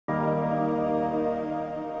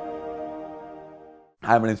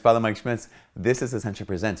Hi, my name is Father Mike Schmitz. This is Essential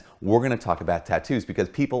Presents. We're going to talk about tattoos because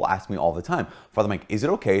people ask me all the time, Father Mike, is it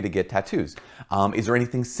okay to get tattoos? Is there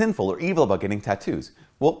anything sinful or evil about getting tattoos?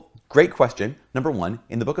 Well, great question. Number one,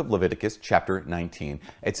 in the book of Leviticus, chapter 19,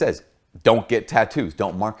 it says, don't get tattoos.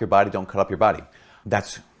 Don't mark your body. Don't cut up your body.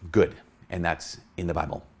 That's good, and that's in the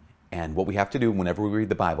Bible. And what we have to do whenever we read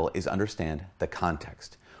the Bible is understand the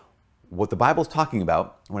context. What the Bible is talking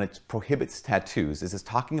about when it prohibits tattoos is it's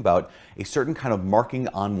talking about a certain kind of marking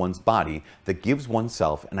on one's body that gives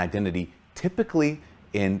oneself an identity, typically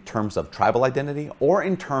in terms of tribal identity or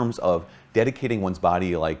in terms of dedicating one's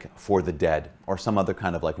body like for the dead or some other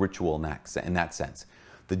kind of like ritual in that sense.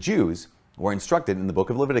 The Jews were instructed in the book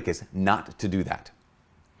of Leviticus not to do that.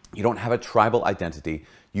 You don't have a tribal identity.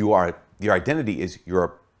 Your identity is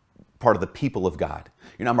you're part of the people of God.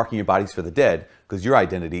 You're not marking your bodies for the dead because your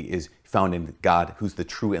identity is found in God, who's the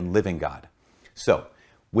true and living God. So,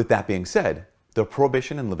 with that being said, the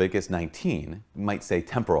prohibition in Leviticus 19 might say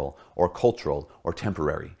temporal or cultural or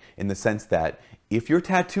temporary, in the sense that if your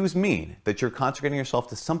tattoos mean that you're consecrating yourself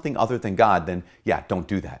to something other than God, then yeah, don't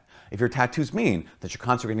do that. If your tattoos mean that you're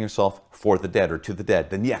consecrating yourself for the dead or to the dead,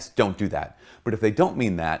 then yes, don't do that. But if they don't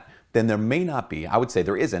mean that, then there may not be, I would say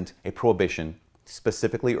there isn't, a prohibition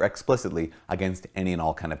specifically or explicitly against any and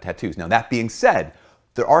all kind of tattoos. Now, that being said,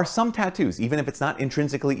 there are some tattoos, even if it's not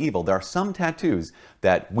intrinsically evil, there are some tattoos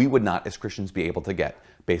that we would not as Christians be able to get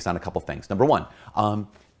based on a couple things. Number one,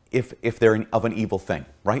 if they're of an evil thing,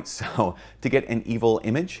 right? So to get an evil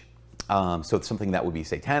image, so it's something that would be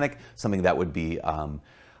satanic, something that would be,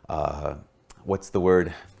 what's the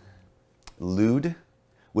word? Lewd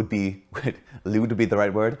would be, lewd would be the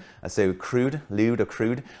right word. So crude, lewd or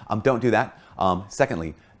crude. Don't do that.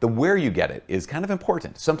 Secondly, the where you get it is kind of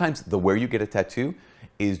important. Sometimes the where you get a tattoo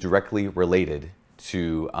is directly related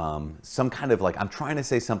to some kind of like, I'm trying to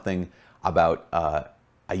say something about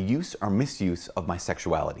a use or misuse of my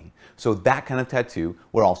sexuality. So that kind of tattoo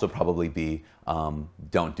would also probably be,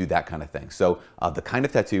 don't do that kind of thing. So the kind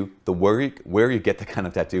of tattoo, the where you get the kind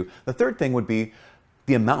of tattoo. The third thing would be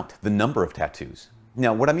the amount, the number of tattoos.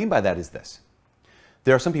 Now, what I mean by that is this.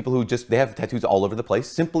 There are some people who they have tattoos all over the place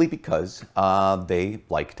simply because they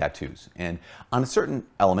like tattoos. And on a certain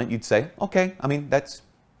element, you'd say, okay, I mean, that's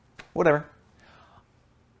whatever.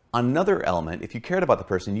 On another element, if you cared about the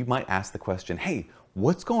person, you might ask the question, hey,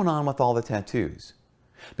 what's going on with all the tattoos?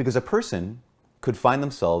 Because a person could find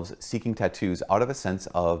themselves seeking tattoos out of a sense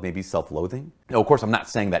of maybe self-loathing. Now, of course, I'm not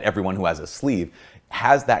saying that everyone who has a sleeve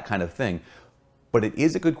has that kind of thing, but it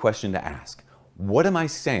is a good question to ask. What am I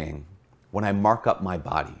saying when I mark up my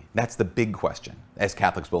body? That's the big question, as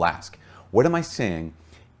Catholics will ask. What am I saying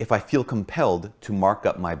if I feel compelled to mark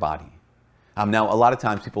up my body? Now, a lot of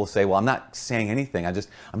times people will say, well, I'm not saying anything.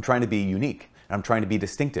 I'm trying to be unique. I'm trying to be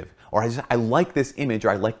distinctive. Or I like this image,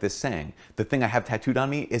 or I like this saying. The thing I have tattooed on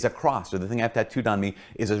me is a cross, or the thing I have tattooed on me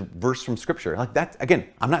is a verse from Scripture. Like that, again,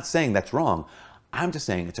 I'm not saying that's wrong. I'm just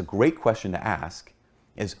saying it's a great question to ask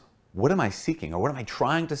is, what am I seeking, or what am I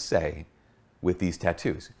trying to say with these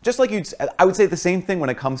tattoos? Just like I would say the same thing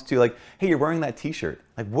when it comes to like, hey, you're wearing that t-shirt.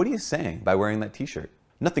 Like, what are you saying by wearing that t-shirt?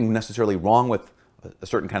 Nothing necessarily wrong with a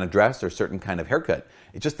certain kind of dress or a certain kind of haircut.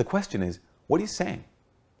 It's just the question is, what are you saying?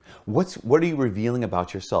 What are you revealing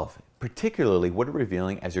about yourself? Particularly, what are you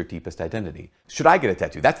revealing as your deepest identity? Should I get a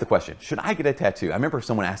tattoo? That's the question. Should I get a tattoo? I remember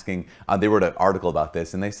someone asking, they wrote an article about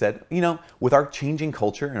this, and they said, you know, with our changing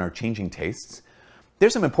culture and our changing tastes,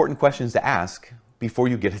 there's some important questions to ask before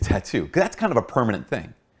you get a tattoo, because that's kind of a permanent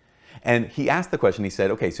thing. And he asked the question, he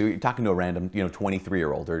said, okay, so you're talking to a random,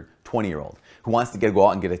 23-year-old or 20-year-old who wants to go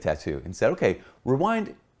out and get a tattoo, and said, okay,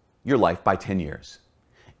 rewind your life by 10 years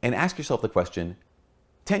and ask yourself the question,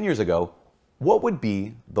 10 years ago, what would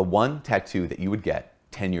be the one tattoo that you would get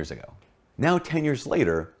 10 years ago? Now, 10 years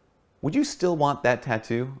later, would you still want that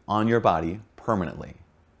tattoo on your body permanently?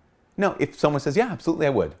 No, if someone says, yeah, absolutely,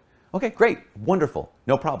 I would. Okay, great, wonderful,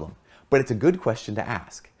 no problem. But it's a good question to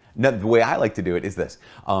ask. Now, the way I like to do it is this.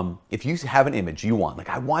 If you have an image you want, like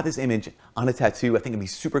I want this image on a tattoo, I think it'd be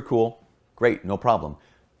super cool, great, no problem.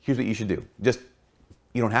 Here's what you should do.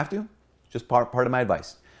 You don't have to, just part of my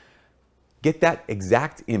advice. Get that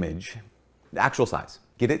exact image, the actual size.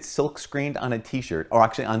 Get it silk screened on a t-shirt, or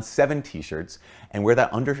actually on 7 t-shirts, and wear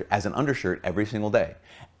that as an undershirt every single day.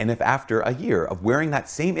 And if after a year of wearing that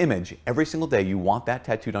same image every single day, you want that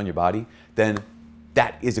tattooed on your body, then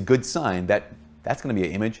that is a good sign that that's going to be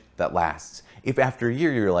an image that lasts. If after a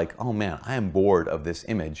year you're like, oh man, I am bored of this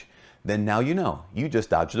image, then now you know, you just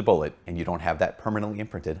dodged a bullet and you don't have that permanently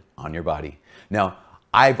imprinted on your body. Now,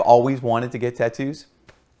 I've always wanted to get tattoos.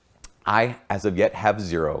 I, as of yet, have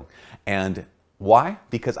 0. And why?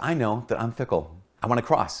 Because I know that I'm fickle. I want a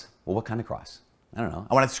cross. Well, what kind of cross? I don't know.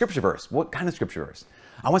 I want a scripture verse. What kind of scripture verse?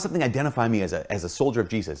 I want something to identify me as a soldier of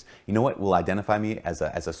Jesus. You know what will identify me as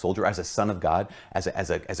a soldier, as a son of God, as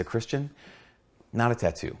a Christian? Not a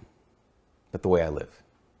tattoo, but the way I live.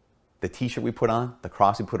 The t-shirt we put on, the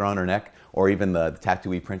cross we put on our neck, or even the tattoo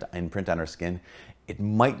we print on our skin, it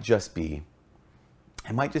might just be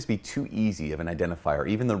too easy of an identifier.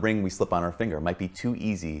 Even the ring we slip on our finger might be too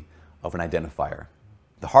easy of an identifier.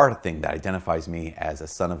 The hard thing that identifies me as a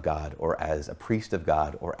son of God, or as a priest of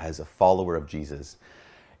God, or as a follower of Jesus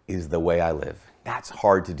is the way I live. That's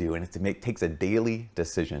hard to do, and it takes a daily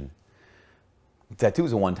decision. Tattoo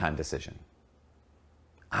is a one-time decision.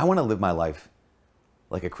 I want to live my life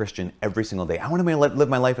like a Christian every single day. I want to live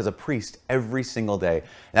my life as a priest every single day.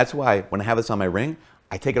 And that's why when I have this on my ring,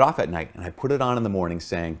 I take it off at night and I put it on in the morning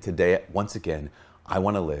saying, today, once again, I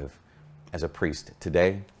want to live as a priest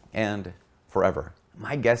today and forever.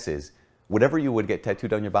 My guess is, whatever you would get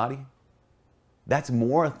tattooed on your body, that's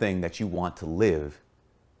more a thing that you want to live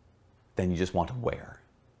than you just want to wear.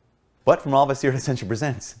 But from all of us here at Ascension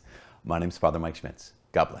Presents, my name's Father Mike Schmitz.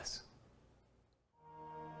 God bless.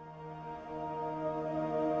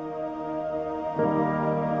 Thank you.